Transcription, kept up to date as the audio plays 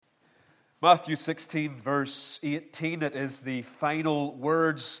Matthew 16, verse 18, it is the final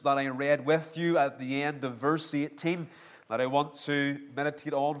words that I read with you at the end of verse 18 that I want to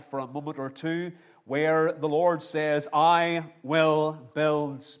meditate on for a moment or two, where the Lord says, I will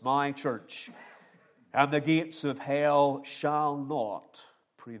build my church, and the gates of hell shall not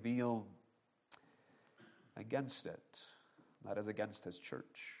prevail against it. That is, against His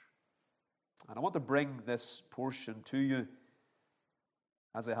church. And I want to bring this portion to you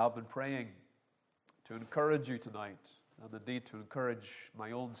as I have been praying, to encourage you tonight, and indeed to encourage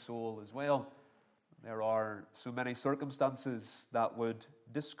my own soul as well. There are so many circumstances that would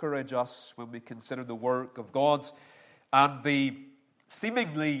discourage us when we consider the work of God and the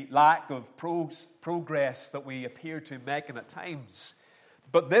seemingly lack of progress that we appear to be making at times.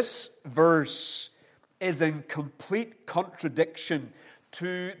 But this verse is in complete contradiction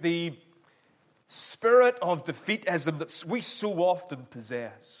to the spirit of defeatism that we so often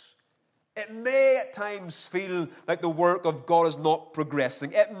possess. It may at times feel like the work of God is not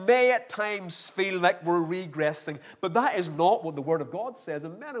progressing. It may at times feel like we're regressing. But that is not what the Word of God says.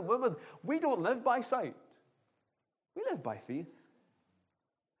 And men and women, we don't live by sight. We live by faith.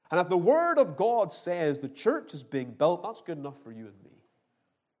 And if the Word of God says the church is being built, that's good enough for you and me.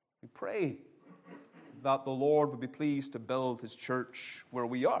 We pray that the Lord would be pleased to build His church where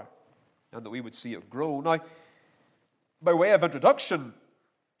we are, and that we would see it grow. Now, by way of introduction,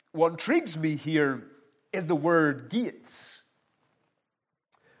 what intrigues me here is the word gates.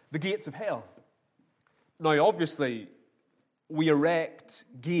 The gates of hell. Now, obviously, we erect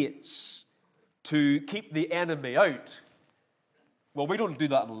gates to keep the enemy out. Well, we don't do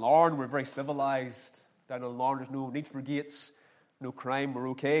that in Larne. We're very civilized. Down in Larne, there's no need for gates, no crime, we're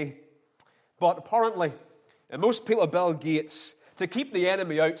okay. But apparently, most people build gates to keep the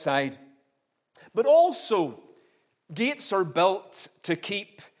enemy outside. But also, gates are built to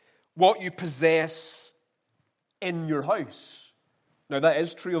keep what you possess in your house. Now, that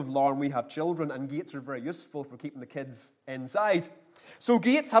is true of Larne. We have children, and gates are very useful for keeping the kids inside. So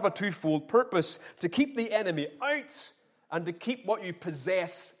gates have a twofold purpose: to keep the enemy out and to keep what you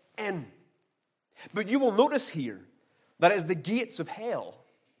possess in. But you will notice here that it is the gates of hell.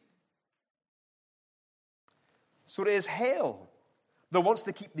 So it is hell that wants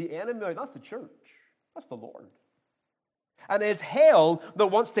to keep the enemy out. That's the church. That's the Lord. And it is hell that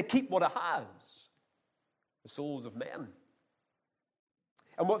wants to keep what it has, the souls of men.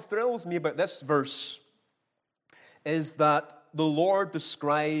 And what thrills me about this verse is that the Lord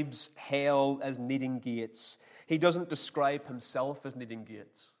describes hell as needing gates. He doesn't describe Himself as needing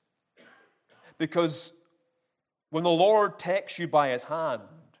gates. Because when the Lord takes you by His hand,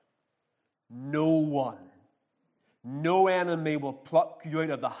 no enemy will pluck you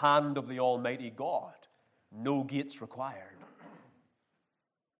out of the hand of the Almighty God. No gates required.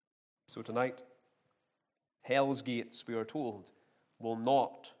 So tonight, hell's gates, we are told, will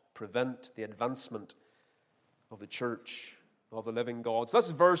not prevent the advancement of the church of the living God. So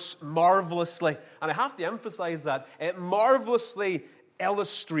this verse marvelously, and I have to emphasize that, it marvelously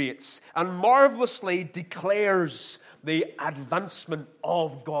illustrates and marvelously declares the advancement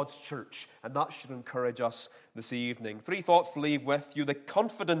of God's church. And that should encourage us this evening. 3 thoughts to leave with you: the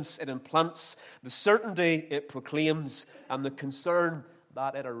confidence it implants, the certainty it proclaims, and the concern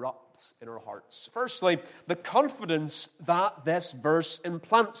that it erupts in our hearts. Firstly, the confidence that this verse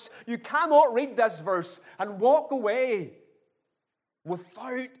implants. You cannot read this verse and walk away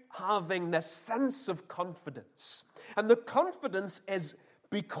without having this sense of confidence. And the confidence is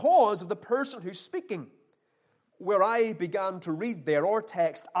because of the person who's speaking. Where I began to read there, our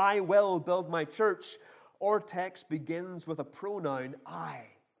text, I will build my church, our text begins with a pronoun, I.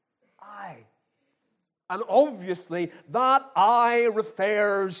 And obviously, that I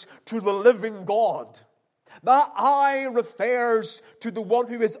refers to the living God. That I refers to the one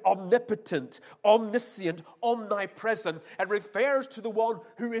who is omnipotent, omniscient, omnipresent. It refers to the one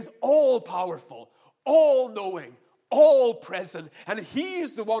who is all-powerful, all-knowing, all-present. And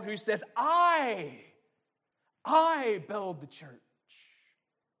He's the one who says, I build the church.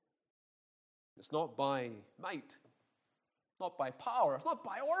 It's not by might, not by power, it's not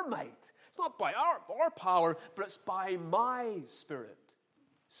by our might, it's not by our power, but it's by my Spirit,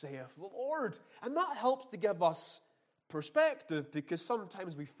 saith the Lord. And that helps to give us perspective, because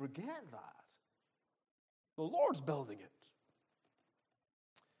sometimes we forget that. The Lord's building it.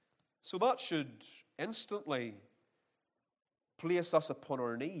 So that should instantly place us upon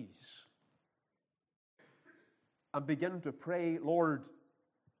our knees and begin to pray, Lord,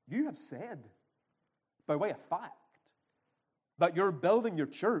 you have said, by way of fact, that you're building your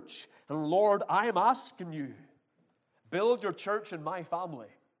church. And Lord, I am asking you, build your church in my family.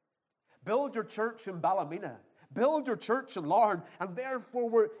 Build your church in Ballymena. Build your church in Larne. And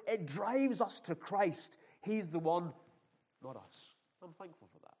therefore, it drives us to Christ. He's the one, not us. I'm thankful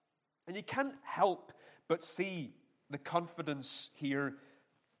for that. And you can't help but see the confidence here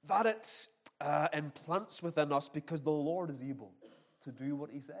that it implants within us, because the Lord is able to do what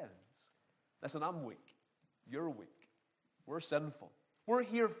He says. Listen, I'm weak. You're weak. We're sinful. We're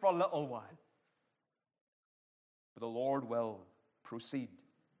here for a little while. But the Lord will proceed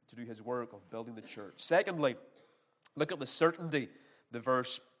to do His work of building the church. Secondly, look at the certainty the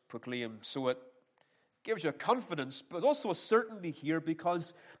verse proclaims. So it gives you a confidence, but also a certainty here,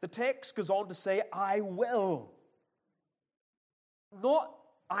 because the text goes on to say, I will. Not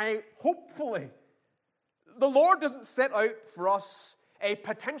I hopefully. The Lord doesn't set out for us a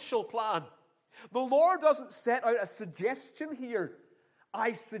potential plan. The Lord doesn't set out a suggestion here.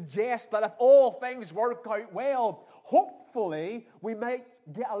 I suggest that if all things work out well, hopefully we might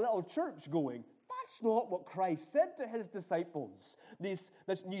get a little church going. That's not what Christ said to His disciples, these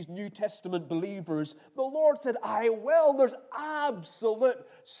New Testament believers. The Lord said, I will. There's absolute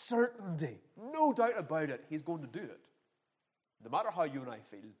certainty. No doubt about it. He's going to do it. No matter how you and I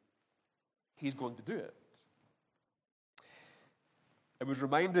feel, He's going to do it. I was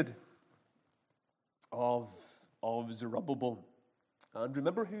reminded of Zerubbabel. And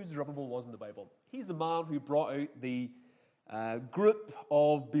remember who Zerubbabel was in the Bible? He's the man who brought out the group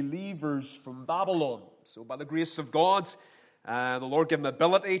of believers from Babylon. So by the grace of God, the Lord gave him the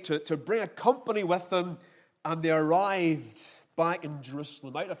ability to bring a company with them, and they arrived back in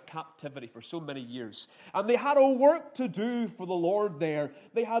Jerusalem out of captivity for so many years. And they had a work to do for the Lord there.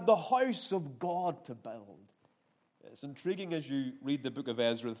 They had the house of God to build. It's intriguing as you read the book of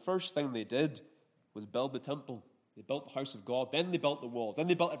Ezra. The first thing they did was build the temple. They built the house of God, then they built the walls, then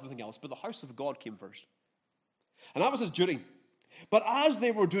they built everything else. But the house of God came first. And that was His duty. But as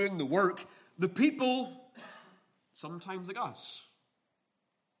they were doing the work, the people, sometimes like us,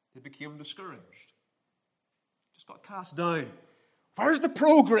 they became discouraged. Just got cast down. Where's the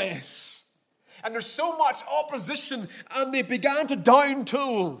progress? And there's so much opposition, and they began to down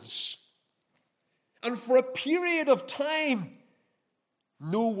tools. And for a period of time,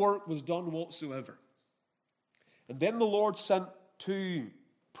 no work was done whatsoever. And then the Lord sent two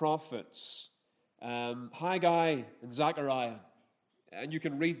prophets, Haggai and Zechariah. And you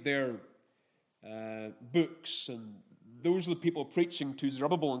can read their books, and those are the people preaching to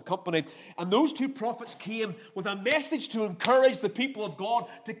Zerubbabel and company. And those two prophets came with a message to encourage the people of God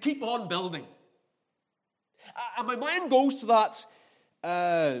to keep on building. And my mind goes to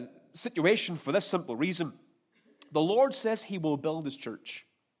that situation for this simple reason. The Lord says He will build His church.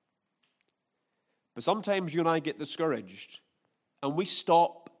 But sometimes you and I get discouraged, and we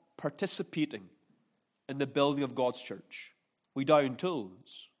stop participating in the building of God's church. We down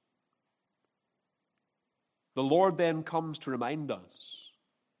tools. The Lord then comes to remind us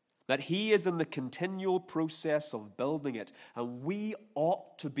that He is in the continual process of building it, and we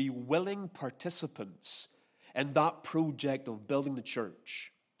ought to be willing participants in that project of building the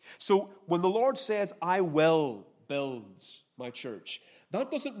church. So when the Lord says, I will build my church, that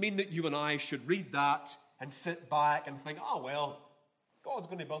doesn't mean that you and I should read that and sit back and think, oh, well, God's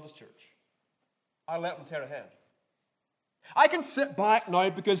going to build His church. I'll let Him tear ahead. I can sit back now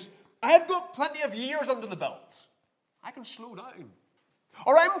because I've got plenty of years under the belt. I can slow down.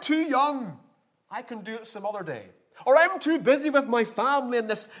 Or I'm too young. I can do it some other day. Or I'm too busy with my family in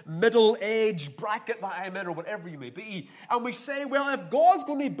this middle-age bracket that I'm in, or whatever you may be. And we say, well, if God's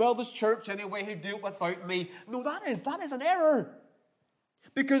going to build His church anyway, He'll do it without me. No, that is an error.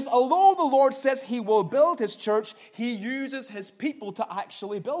 Because although the Lord says He will build His church, He uses His people to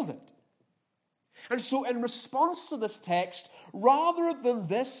actually build it. And so in response to this text, rather than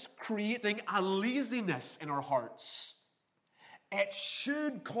this creating a laziness in our hearts, it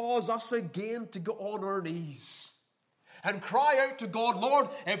should cause us again to go on our knees and cry out to God, Lord,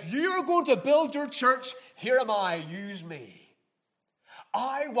 if you're going to build your church, here am I, use me.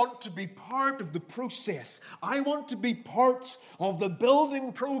 I want to be part of the process. I want to be part of the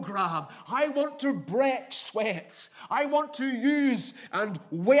building program. I want to break sweat. I want to use and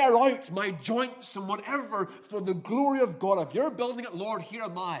wear out my joints and whatever for the glory of God. If you're building it, Lord, here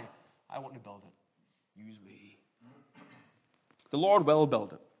am I. I want to build it. Use me. The Lord will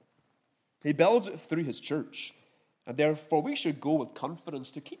build it. He builds it through His church. And therefore, we should go with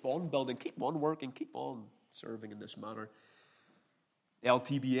confidence to keep on building, keep on working, keep on serving in this manner.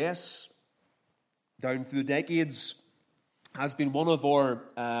 LTBS, down through the decades, has been one of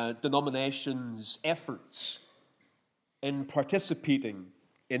our denomination's efforts in participating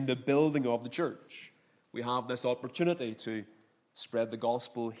in the building of the church. We have this opportunity to spread the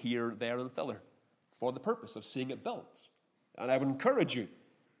gospel here, there, and thither for the purpose of seeing it built. And I would encourage you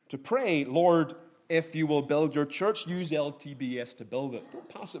to pray, Lord, if you will build your church, use LTBS to build it. Don't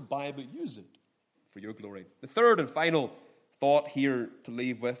pass it by, but use it for your glory. The third and final thought here to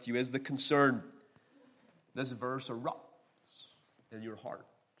leave with you is the concern. This verse erupts in your heart.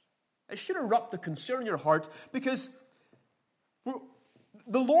 It should erupt the concern in your heart because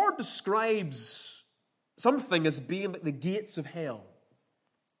the Lord describes something as being like the gates of hell.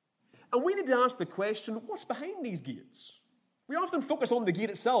 And we need to ask the question, what's behind these gates? We often focus on the gate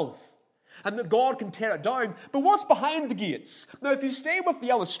itself and that God can tear it down. But what's behind the gates? Now, if you stay with the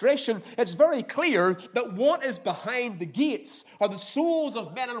illustration, it's very clear that what is behind the gates are the souls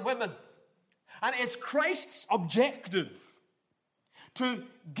of men and women. And it's Christ's objective to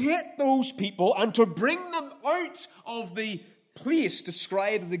get those people and to bring them out of the place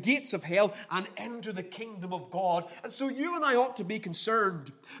described as the gates of hell and enter the kingdom of God. And so you and I ought to be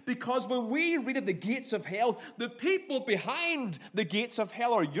concerned, because when we read of the gates of hell, the people behind the gates of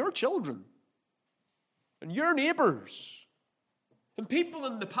hell are your children and your neighbors and people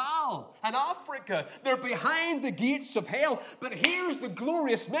in Nepal and Africa. They're behind the gates of hell. But here's the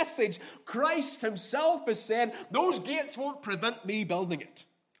glorious message. Christ himself has said, those gates won't prevent me building it.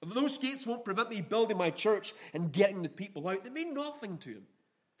 Those gates won't prevent me building my church and getting the people out. They mean nothing to him.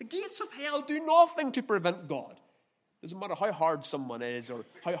 The gates of hell do nothing to prevent God. Doesn't matter how hard someone is or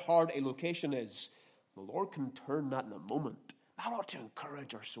how hard a location is. The Lord can turn that in a moment. That ought to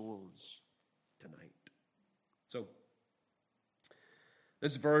encourage our souls tonight. So,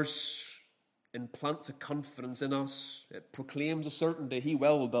 this verse implants a confidence in us. It proclaims a certainty. He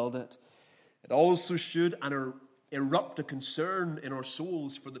will build it. It also should erupt a concern in our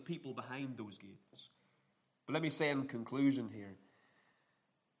souls for the people behind those gates. But let me say in conclusion here,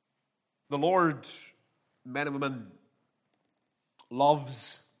 the Lord, men and women, loved,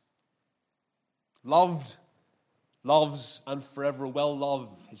 loves, and forever will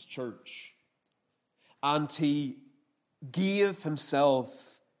love his church. And he gave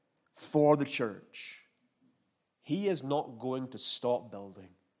himself for the church. He is not going to stop building.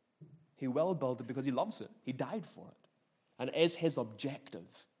 He will build it because he loves it. He died for it. And it is his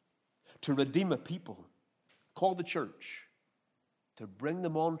objective to redeem a people called the church, to bring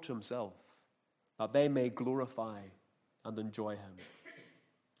them on to himself, that they may glorify and enjoy him.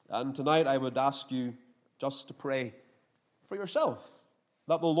 And tonight I would ask you just to pray for yourself,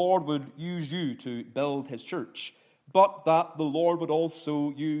 that the Lord would use you to build his church, but that the Lord would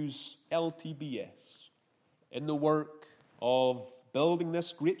also use LTBS in the work of building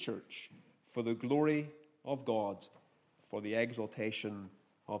this great church for the glory of God, for the exaltation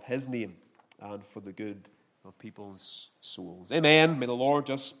of his name, and for the good of people's souls. Amen. May the Lord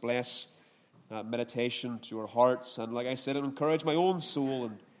just bless that meditation to our hearts. And like I said, it encouraged my own soul,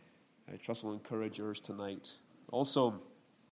 and I trust it will encourage yours tonight. Also,